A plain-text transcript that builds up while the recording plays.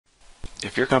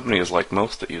If your company is like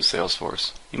most that use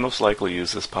Salesforce, you most likely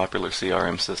use this popular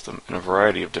CRM system in a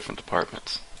variety of different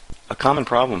departments. A common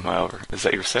problem, however, is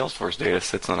that your Salesforce data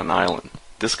sits on an island,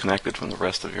 disconnected from the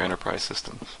rest of your enterprise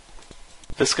systems.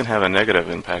 This can have a negative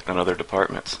impact on other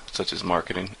departments, such as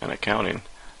marketing and accounting,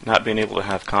 not being able to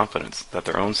have confidence that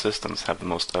their own systems have the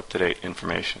most up-to-date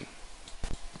information.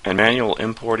 And manual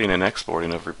importing and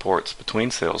exporting of reports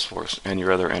between Salesforce and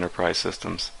your other enterprise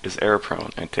systems is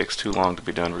error-prone and takes too long to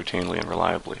be done routinely and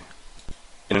reliably.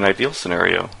 In an ideal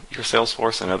scenario, your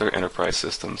Salesforce and other enterprise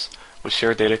systems would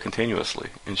share data continuously,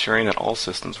 ensuring that all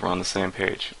systems were on the same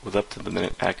page with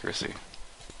up-to-the-minute accuracy.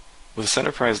 With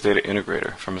Centerprise Data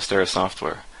Integrator from Astera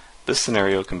software, this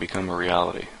scenario can become a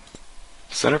reality.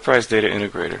 Centerprise Data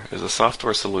Integrator is a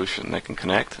software solution that can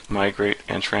connect, migrate,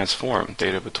 and transform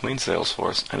data between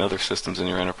Salesforce and other systems in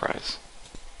your enterprise.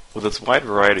 With its wide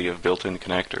variety of built-in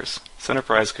connectors,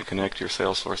 Centerprise can connect your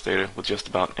Salesforce data with just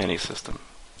about any system.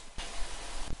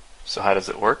 So how does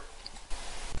it work?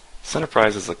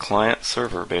 Centerprise is a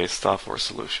client-server-based software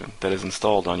solution that is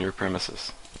installed on your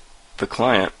premises. The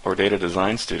client, or Data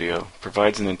Design Studio,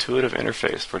 provides an intuitive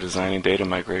interface for designing data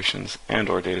migrations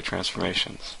and/or data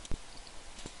transformations.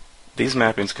 These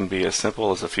mappings can be as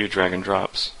simple as a few drag and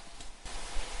drops,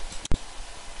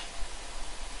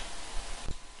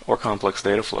 or complex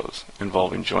data flows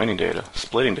involving joining data,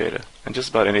 splitting data, and just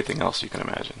about anything else you can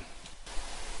imagine.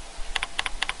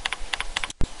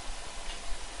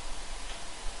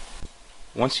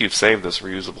 Once you've saved this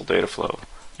reusable data flow,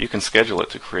 you can schedule it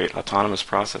to create autonomous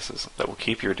processes that will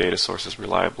keep your data sources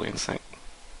reliably in sync.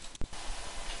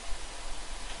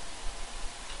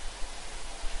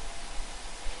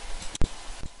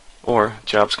 Or,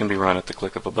 jobs can be run at the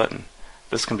click of a button.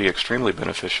 This can be extremely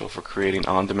beneficial for creating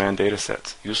on-demand data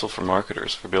sets, useful for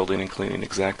marketers for building and cleaning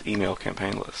exact email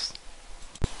campaign lists.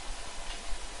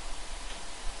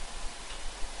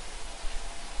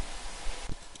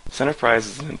 Centerprise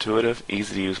is an intuitive,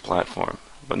 easy-to-use platform,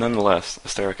 but nonetheless,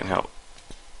 Astera can help.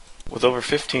 With over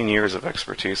 15 years of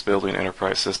expertise building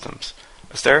enterprise systems,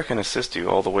 Astera can assist you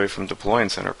all the way from deploying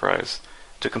Centerprise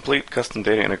to complete custom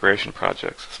data integration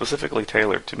projects specifically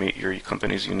tailored to meet your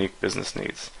company's unique business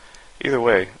needs. Either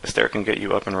way, Astera can get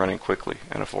you up and running quickly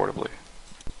and affordably.